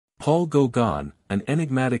Paul Gauguin, an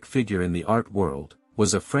enigmatic figure in the art world,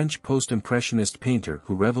 was a French post-Impressionist painter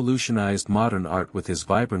who revolutionized modern art with his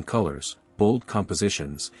vibrant colors, bold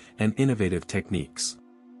compositions, and innovative techniques.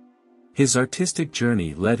 His artistic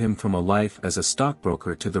journey led him from a life as a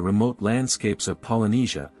stockbroker to the remote landscapes of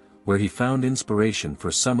Polynesia, where he found inspiration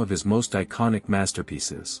for some of his most iconic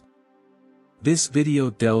masterpieces. This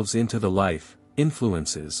video delves into the life,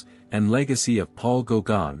 influences, and legacy of Paul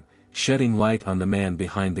Gauguin, shedding light on the man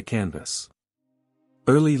behind the canvas.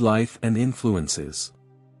 Early life and influences.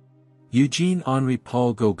 Eugène-Henri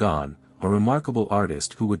Paul Gauguin, a remarkable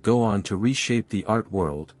artist who would go on to reshape the art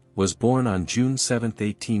world, was born on June 7,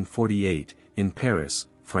 1848, in Paris,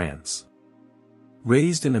 France.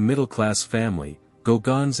 Raised in a middle-class family,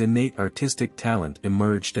 Gauguin's innate artistic talent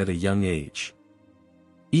emerged at a young age.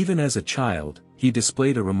 Even as a child, he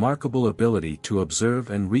displayed a remarkable ability to observe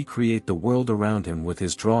and recreate the world around him with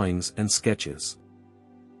his drawings and sketches.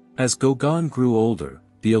 As Gauguin grew older,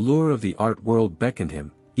 the allure of the art world beckoned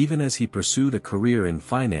him, even as he pursued a career in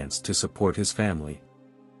finance to support his family.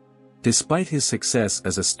 Despite his success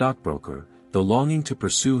as a stockbroker, the longing to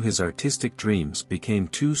pursue his artistic dreams became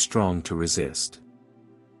too strong to resist.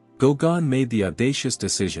 Gauguin made the audacious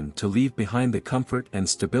decision to leave behind the comfort and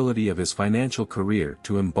stability of his financial career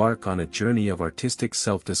to embark on a journey of artistic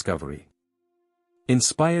self-discovery.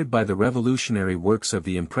 Inspired by the revolutionary works of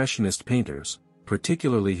the Impressionist painters,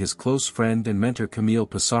 particularly his close friend and mentor Camille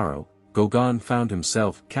Pissarro, Gauguin found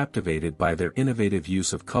himself captivated by their innovative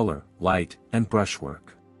use of color, light, and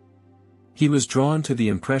brushwork. He was drawn to the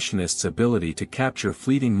Impressionists' ability to capture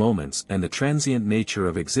fleeting moments and the transient nature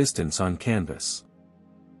of existence on canvas.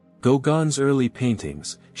 Gauguin's early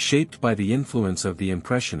paintings, shaped by the influence of the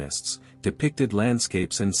Impressionists, depicted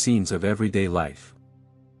landscapes and scenes of everyday life.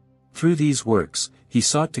 Through these works, he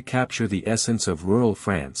sought to capture the essence of rural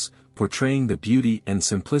France, portraying the beauty and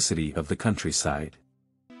simplicity of the countryside.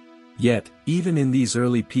 Yet, even in these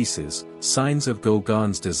early pieces, signs of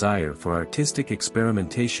Gauguin's desire for artistic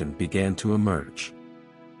experimentation began to emerge.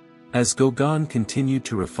 As Gauguin continued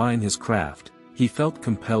to refine his craft, he felt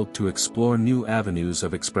compelled to explore new avenues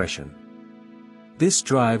of expression. This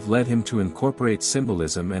drive led him to incorporate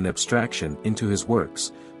symbolism and abstraction into his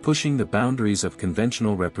works, pushing the boundaries of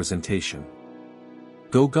conventional representation.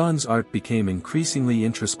 Gauguin's art became increasingly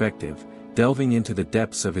introspective, delving into the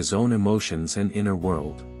depths of his own emotions and inner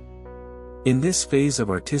world. In this phase of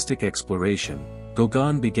artistic exploration,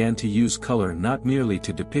 Gauguin began to use color not merely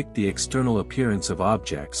to depict the external appearance of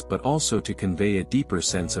objects but also to convey a deeper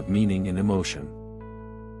sense of meaning and emotion.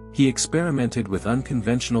 He experimented with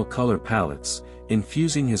unconventional color palettes,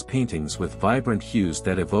 infusing his paintings with vibrant hues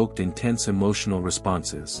that evoked intense emotional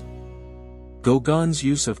responses. Gauguin's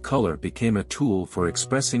use of color became a tool for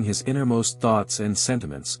expressing his innermost thoughts and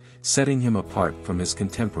sentiments, setting him apart from his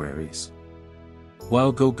contemporaries.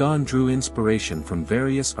 While Gauguin drew inspiration from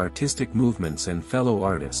various artistic movements and fellow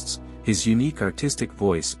artists, his unique artistic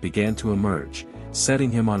voice began to emerge, setting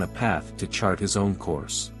him on a path to chart his own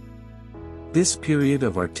course. This period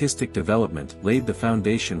of artistic development laid the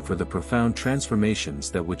foundation for the profound transformations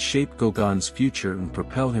that would shape Gauguin's future and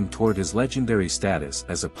propel him toward his legendary status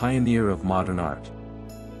as a pioneer of modern art.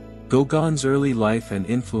 Gauguin's early life and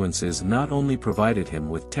influences not only provided him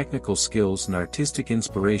with technical skills and artistic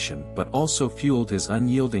inspiration but also fueled his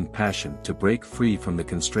unyielding passion to break free from the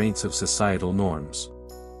constraints of societal norms.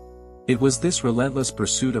 It was this relentless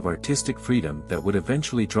pursuit of artistic freedom that would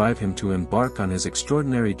eventually drive him to embark on his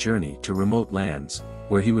extraordinary journey to remote lands,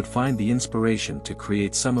 where he would find the inspiration to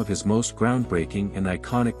create some of his most groundbreaking and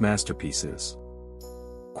iconic masterpieces.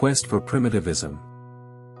 Quest for Primitivism.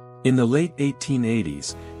 In the late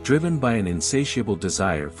 1880s, driven by an insatiable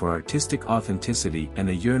desire for artistic authenticity and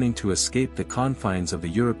a yearning to escape the confines of the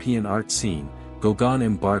European art scene, Gauguin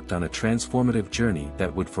embarked on a transformative journey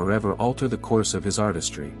that would forever alter the course of his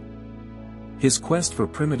artistry. His quest for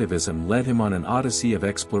primitivism led him on an odyssey of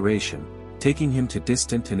exploration, taking him to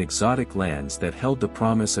distant and exotic lands that held the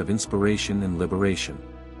promise of inspiration and liberation.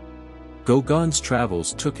 Gauguin's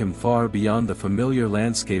travels took him far beyond the familiar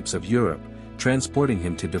landscapes of Europe, transporting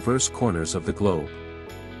him to diverse corners of the globe.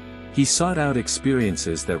 He sought out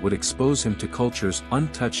experiences that would expose him to cultures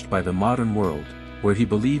untouched by the modern world, where he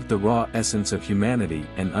believed the raw essence of humanity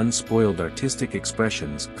and unspoiled artistic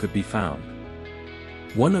expressions could be found.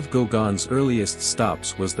 One of Gauguin's earliest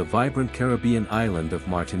stops was the vibrant Caribbean island of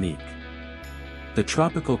Martinique. The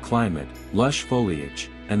tropical climate, lush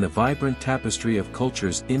foliage, and the vibrant tapestry of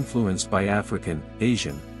cultures influenced by African,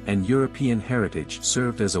 Asian, and European heritage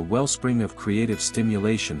served as a wellspring of creative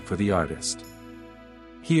stimulation for the artist.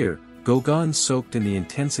 Here, Gauguin soaked in the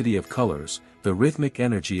intensity of colors, the rhythmic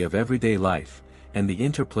energy of everyday life, and the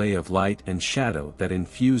interplay of light and shadow that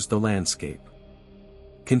infused the landscape.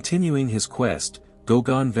 Continuing his quest,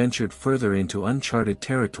 Gauguin ventured further into uncharted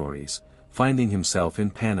territories, finding himself in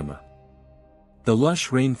Panama. The lush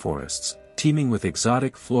rainforests, teeming with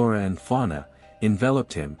exotic flora and fauna,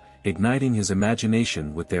 enveloped him, igniting his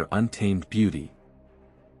imagination with their untamed beauty.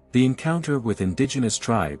 The encounter with indigenous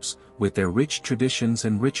tribes, with their rich traditions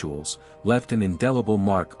and rituals, left an indelible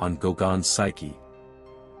mark on Gauguin's psyche.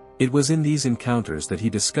 It was in these encounters that he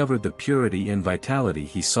discovered the purity and vitality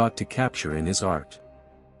he sought to capture in his art.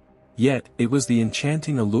 Yet, it was the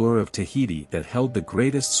enchanting allure of Tahiti that held the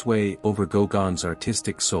greatest sway over Gauguin's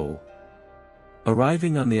artistic soul.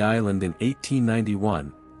 Arriving on the island in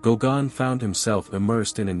 1891, Gauguin found himself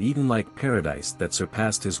immersed in an Eden-like paradise that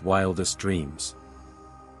surpassed his wildest dreams.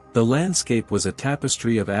 The landscape was a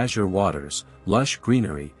tapestry of azure waters, lush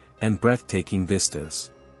greenery, and breathtaking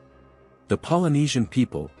vistas. The Polynesian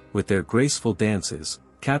people, with their graceful dances,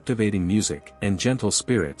 captivating music, and gentle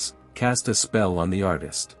spirits, cast a spell on the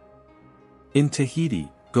artist. In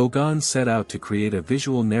Tahiti, Gauguin set out to create a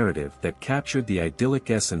visual narrative that captured the idyllic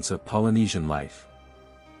essence of Polynesian life.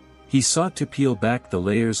 He sought to peel back the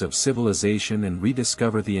layers of civilization and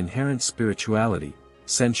rediscover the inherent spirituality,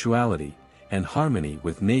 sensuality, and harmony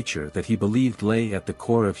with nature that he believed lay at the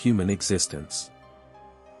core of human existence.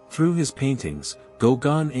 Through his paintings,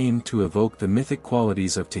 Gauguin aimed to evoke the mythic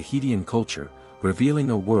qualities of Tahitian culture, revealing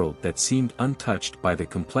a world that seemed untouched by the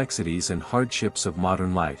complexities and hardships of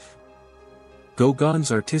modern life.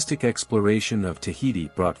 Gauguin's artistic exploration of Tahiti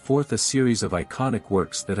brought forth a series of iconic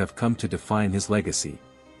works that have come to define his legacy.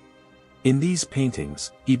 In these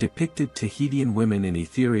paintings, he depicted Tahitian women in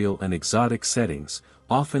ethereal and exotic settings,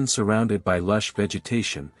 often surrounded by lush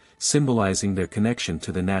vegetation, symbolizing their connection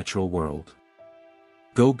to the natural world.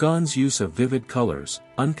 Gauguin's use of vivid colors,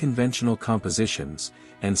 unconventional compositions,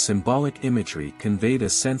 and symbolic imagery conveyed a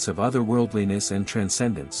sense of otherworldliness and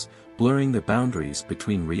transcendence, blurring the boundaries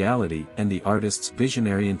between reality and the artist's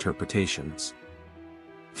visionary interpretations.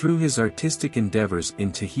 Through his artistic endeavors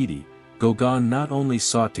in Tahiti, Gauguin not only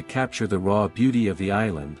sought to capture the raw beauty of the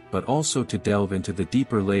island but also to delve into the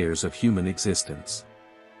deeper layers of human existence.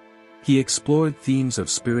 He explored themes of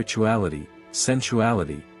spirituality,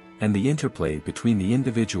 sensuality, and the interplay between the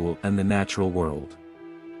individual and the natural world.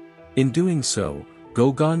 In doing so,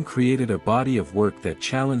 Gauguin created a body of work that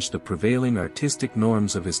challenged the prevailing artistic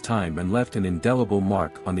norms of his time and left an indelible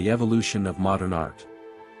mark on the evolution of modern art.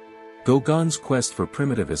 Gauguin's quest for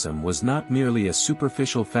primitivism was not merely a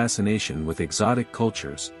superficial fascination with exotic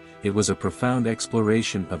cultures, it was a profound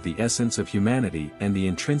exploration of the essence of humanity and the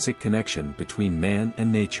intrinsic connection between man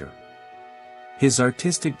and nature. His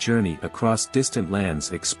artistic journey across distant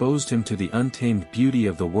lands exposed him to the untamed beauty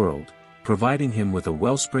of the world, providing him with a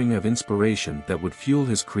wellspring of inspiration that would fuel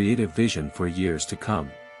his creative vision for years to come.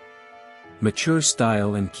 Mature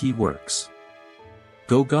style and key works.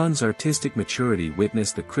 Gauguin's artistic maturity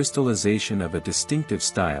witnessed the crystallization of a distinctive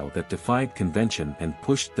style that defied convention and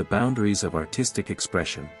pushed the boundaries of artistic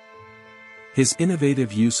expression. His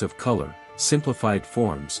innovative use of color, simplified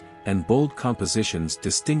forms, and bold compositions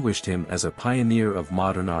distinguished him as a pioneer of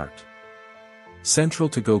modern art. Central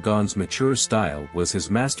to Gauguin's mature style was his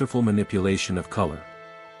masterful manipulation of color.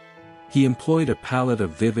 He employed a palette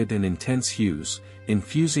of vivid and intense hues,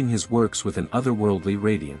 infusing his works with an otherworldly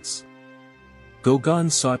radiance. Gauguin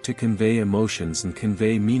sought to convey emotions and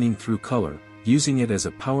convey meaning through color, using it as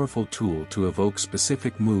a powerful tool to evoke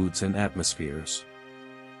specific moods and atmospheres.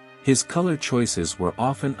 His color choices were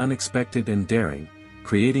often unexpected and daring,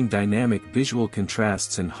 creating dynamic visual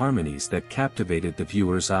contrasts and harmonies that captivated the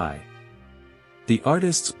viewer's eye. The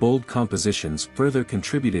artist's bold compositions further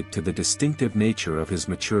contributed to the distinctive nature of his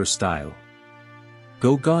mature style.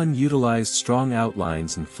 Gauguin utilized strong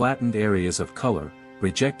outlines and flattened areas of color,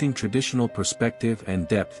 rejecting traditional perspective and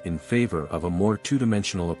depth in favor of a more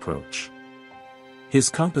two-dimensional approach. His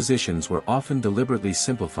compositions were often deliberately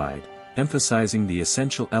simplified, emphasizing the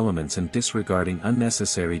essential elements and disregarding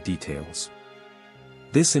unnecessary details.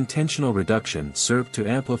 This intentional reduction served to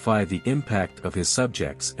amplify the impact of his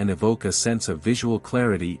subjects and evoke a sense of visual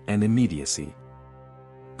clarity and immediacy.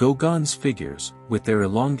 Gauguin's figures, with their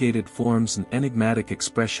elongated forms and enigmatic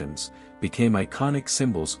expressions, became iconic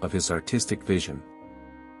symbols of his artistic vision.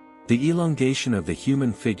 The elongation of the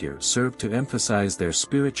human figure served to emphasize their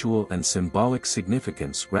spiritual and symbolic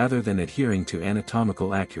significance rather than adhering to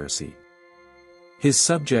anatomical accuracy. His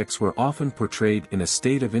subjects were often portrayed in a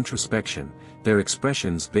state of introspection, their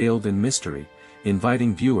expressions veiled in mystery,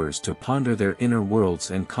 inviting viewers to ponder their inner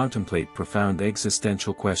worlds and contemplate profound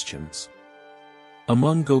existential questions.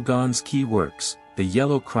 Among Gauguin's key works, The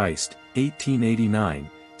Yellow Christ, 1889,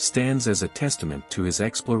 stands as a testament to his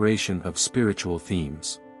exploration of spiritual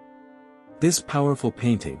themes. This powerful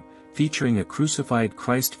painting, featuring a crucified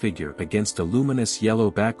Christ figure against a luminous yellow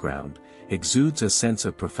background, exudes a sense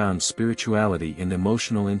of profound spirituality and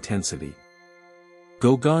emotional intensity.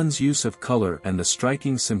 Gauguin's use of color and the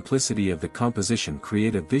striking simplicity of the composition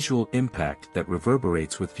create a visual impact that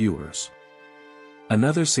reverberates with viewers.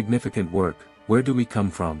 Another significant work, Where Do We Come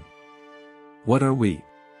From? What Are We?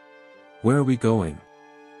 Where Are We Going?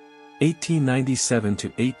 1897 to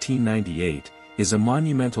 1898, is a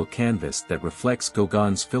monumental canvas that reflects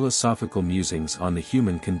Gauguin's philosophical musings on the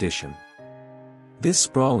human condition. This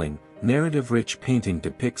sprawling, narrative-rich painting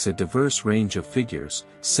depicts a diverse range of figures,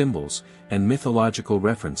 symbols, and mythological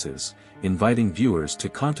references, inviting viewers to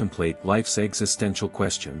contemplate life's existential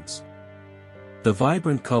questions. The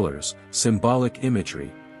vibrant colors, symbolic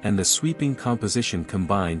imagery, and the sweeping composition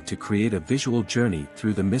combine to create a visual journey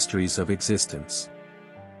through the mysteries of existence.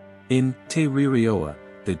 In Te Rīrioa,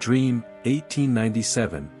 The Dream,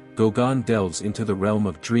 1897, Gauguin delves into the realm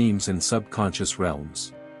of dreams and subconscious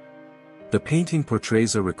realms. The painting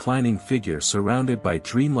portrays a reclining figure surrounded by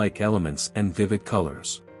dreamlike elements and vivid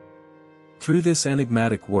colors. Through this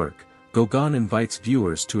enigmatic work, Gauguin invites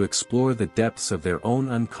viewers to explore the depths of their own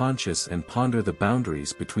unconscious and ponder the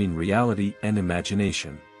boundaries between reality and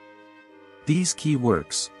imagination. These key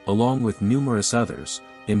works, along with numerous others,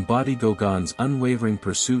 embody Gauguin's unwavering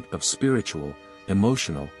pursuit of spiritual,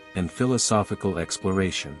 emotional, and philosophical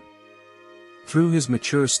exploration. Through his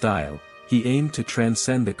mature style, he aimed to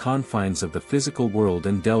transcend the confines of the physical world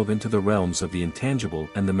and delve into the realms of the intangible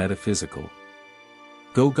and the metaphysical.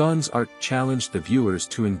 Gauguin's art challenged the viewers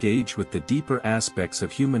to engage with the deeper aspects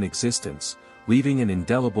of human existence, leaving an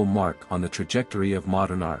indelible mark on the trajectory of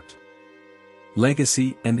modern art.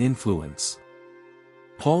 Legacy and influence.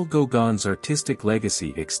 Paul Gauguin's artistic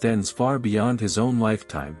legacy extends far beyond his own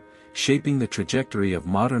lifetime, shaping the trajectory of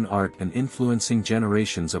modern art and influencing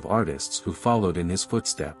generations of artists who followed in his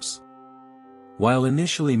footsteps. While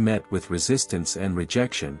initially met with resistance and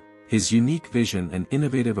rejection, his unique vision and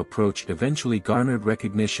innovative approach eventually garnered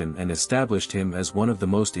recognition and established him as one of the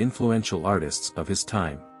most influential artists of his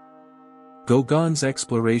time. Gauguin's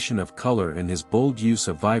exploration of color and his bold use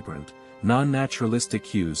of vibrant, non-naturalistic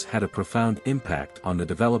hues had a profound impact on the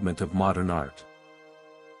development of modern art.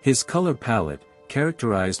 His color palette,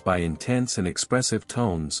 characterized by intense and expressive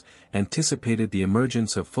tones, anticipated the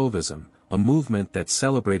emergence of Fauvism, a movement that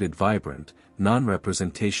celebrated vibrant,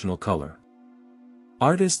 non-representational color.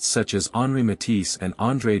 Artists such as Henri Matisse and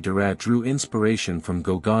André Derain drew inspiration from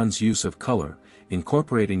Gauguin's use of color,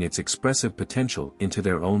 incorporating its expressive potential into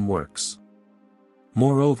their own works.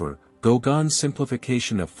 Moreover, Gauguin's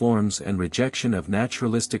simplification of forms and rejection of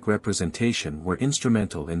naturalistic representation were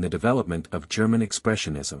instrumental in the development of German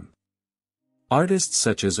Expressionism. Artists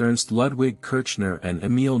such as Ernst Ludwig Kirchner and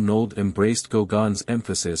Émile Nolde embraced Gauguin's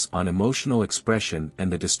emphasis on emotional expression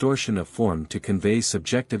and the distortion of form to convey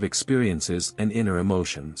subjective experiences and inner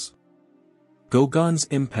emotions. Gauguin's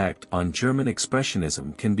impact on German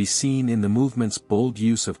Expressionism can be seen in the movement's bold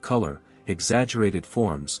use of color, exaggerated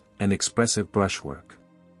forms, and expressive brushwork.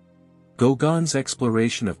 Gauguin's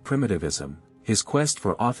exploration of Primitivism, his quest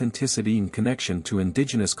for authenticity and connection to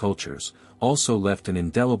indigenous cultures, also left an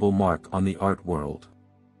indelible mark on the art world.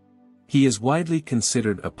 He is widely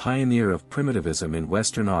considered a pioneer of Primitivism in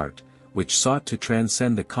Western art, which sought to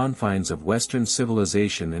transcend the confines of Western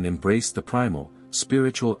civilization and embrace the primal,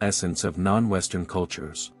 spiritual essence of non-Western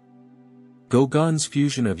cultures. Gauguin's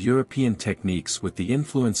fusion of European techniques with the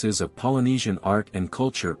influences of Polynesian art and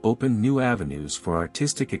culture opened new avenues for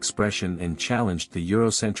artistic expression and challenged the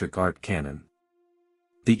Eurocentric art canon.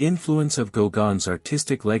 The influence of Gauguin's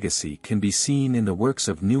artistic legacy can be seen in the works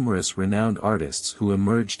of numerous renowned artists who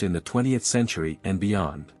emerged in the 20th century and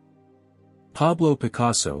beyond. Pablo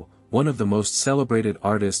Picasso, one of the most celebrated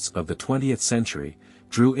artists of the 20th century,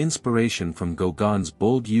 drew inspiration from Gauguin's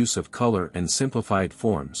bold use of color and simplified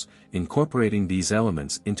forms, incorporating these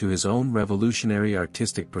elements into his own revolutionary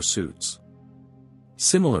artistic pursuits.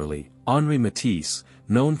 Similarly, Henri Matisse,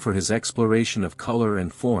 known for his exploration of color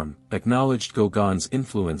and form, acknowledged Gauguin's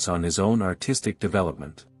influence on his own artistic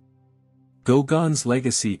development. Gauguin's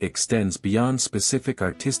legacy extends beyond specific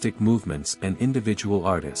artistic movements and individual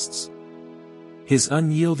artists. His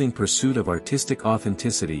unyielding pursuit of artistic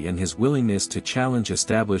authenticity and his willingness to challenge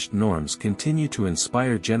established norms continue to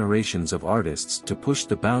inspire generations of artists to push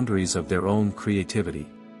the boundaries of their own creativity.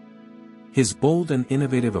 His bold and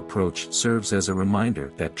innovative approach serves as a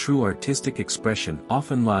reminder that true artistic expression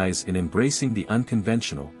often lies in embracing the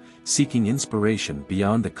unconventional, seeking inspiration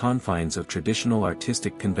beyond the confines of traditional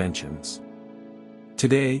artistic conventions.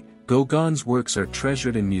 Today, Gauguin's works are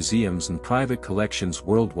treasured in museums and private collections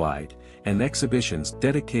worldwide, and exhibitions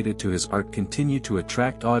dedicated to his art continue to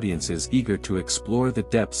attract audiences eager to explore the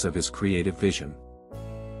depths of his creative vision.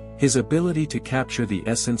 His ability to capture the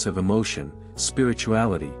essence of emotion,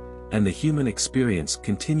 spirituality, and the human experience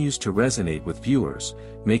continues to resonate with viewers,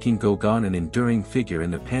 making Gauguin an enduring figure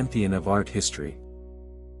in the pantheon of art history.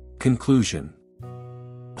 Conclusion.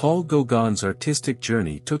 Paul Gauguin's artistic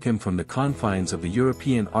journey took him from the confines of the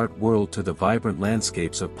European art world to the vibrant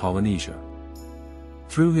landscapes of Polynesia.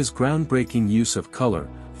 Through his groundbreaking use of color,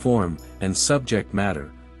 form, and subject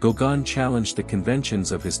matter, Gauguin challenged the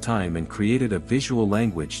conventions of his time and created a visual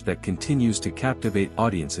language that continues to captivate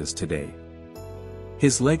audiences today.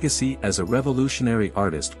 His legacy as a revolutionary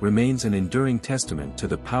artist remains an enduring testament to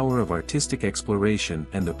the power of artistic exploration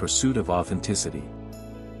and the pursuit of authenticity.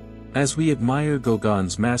 As we admire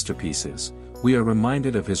Gauguin's masterpieces, we are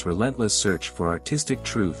reminded of his relentless search for artistic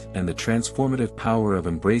truth and the transformative power of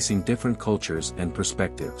embracing different cultures and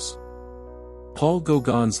perspectives. Paul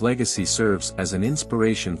Gauguin's legacy serves as an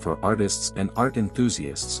inspiration for artists and art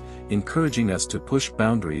enthusiasts, encouraging us to push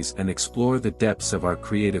boundaries and explore the depths of our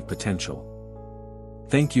creative potential.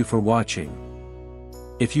 Thank you for watching.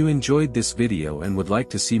 If you enjoyed this video and would like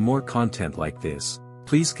to see more content like this,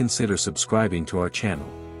 please consider subscribing to our channel.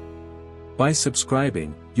 By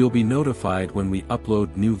subscribing, you'll be notified when we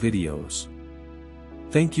upload new videos.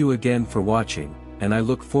 Thank you again for watching, and I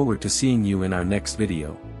look forward to seeing you in our next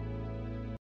video.